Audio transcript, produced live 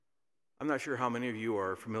I'm not sure how many of you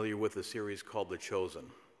are familiar with a series called The Chosen.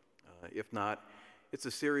 If not, it's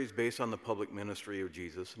a series based on the public ministry of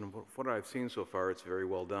Jesus, and from what I've seen so far, it's very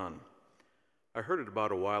well done. I heard it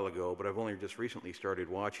about a while ago, but I've only just recently started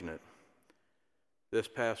watching it. This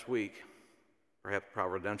past week, perhaps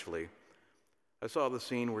providentially, I saw the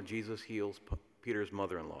scene where Jesus heals Peter's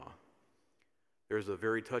mother-in-law. There's a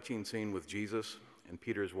very touching scene with Jesus and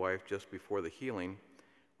Peter's wife just before the healing,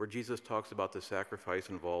 where Jesus talks about the sacrifice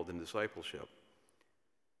involved in discipleship.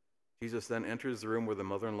 Jesus then enters the room where the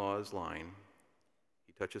mother-in-law is lying.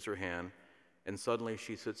 He touches her hand, and suddenly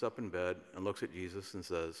she sits up in bed and looks at Jesus and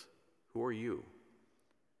says, "Who are you?"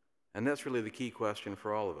 And that's really the key question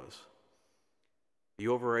for all of us. The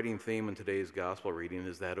overriding theme in today's gospel reading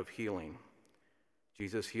is that of healing.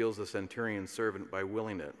 Jesus heals the centurion's servant by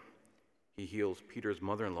willing it. He heals Peter's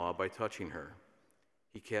mother-in-law by touching her.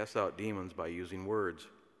 He casts out demons by using words.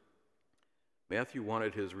 Matthew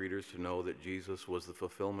wanted his readers to know that Jesus was the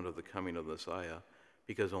fulfillment of the coming of the Messiah,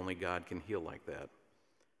 because only God can heal like that.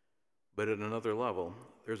 But at another level,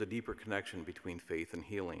 there's a deeper connection between faith and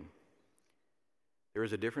healing. There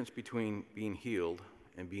is a difference between being healed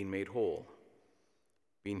and being made whole.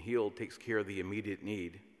 Being healed takes care of the immediate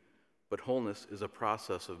need, but wholeness is a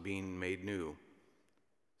process of being made new,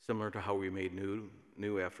 similar to how we made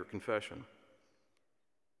new after confession.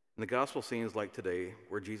 In the gospel scenes like today,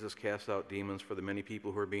 where Jesus cast out demons for the many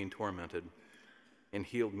people who are being tormented and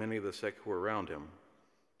healed many of the sick who are around him,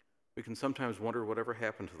 we can sometimes wonder whatever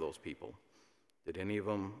happened to those people. Did any of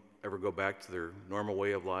them ever go back to their normal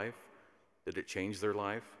way of life? Did it change their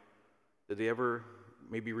life? Did they ever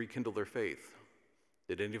maybe rekindle their faith?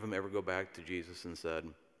 Did any of them ever go back to Jesus and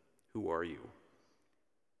said, "Who are you?"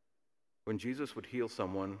 When Jesus would heal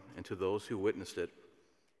someone, and to those who witnessed it,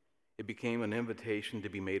 it became an invitation to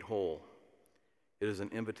be made whole. It is an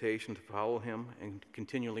invitation to follow him and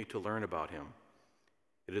continually to learn about him.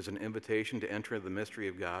 It is an invitation to enter the mystery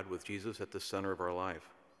of God with Jesus at the center of our life.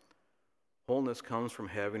 Wholeness comes from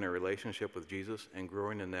having a relationship with Jesus and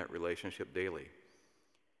growing in that relationship daily.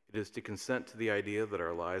 It is to consent to the idea that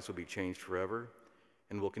our lives will be changed forever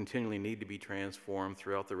and will continually need to be transformed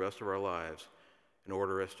throughout the rest of our lives in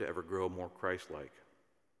order us to ever grow more Christ-like.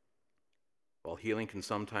 While healing can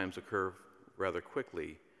sometimes occur rather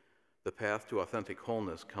quickly, the path to authentic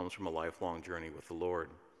wholeness comes from a lifelong journey with the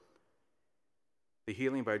Lord. The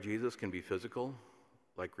healing by Jesus can be physical,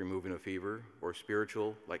 like removing a fever, or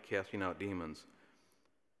spiritual, like casting out demons.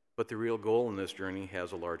 But the real goal in this journey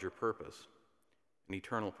has a larger purpose, an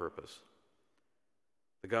eternal purpose.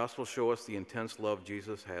 The Gospels show us the intense love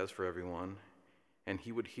Jesus has for everyone, and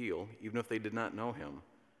he would heal even if they did not know him.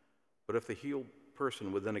 But if the healed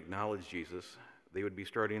person would then acknowledge Jesus, they would be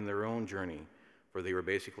starting their own journey, for they were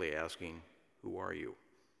basically asking, "Who are you?"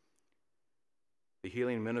 The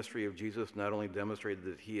healing ministry of Jesus not only demonstrated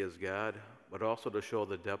that he is God, but also to show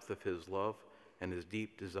the depth of his love and his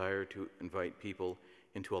deep desire to invite people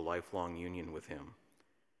into a lifelong union with him.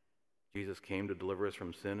 Jesus came to deliver us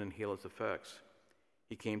from sin and heal its effects.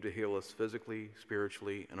 He came to heal us physically,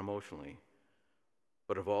 spiritually, and emotionally.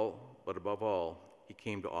 But above all, he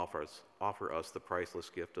came to offer us the priceless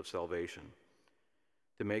gift of salvation,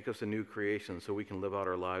 to make us a new creation so we can live out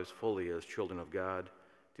our lives fully as children of God,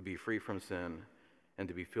 to be free from sin, and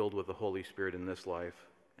to be filled with the Holy Spirit in this life,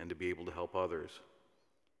 and to be able to help others.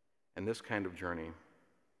 And this kind of journey,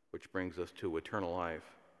 which brings us to eternal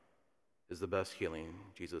life, is the best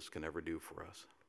healing Jesus can ever do for us.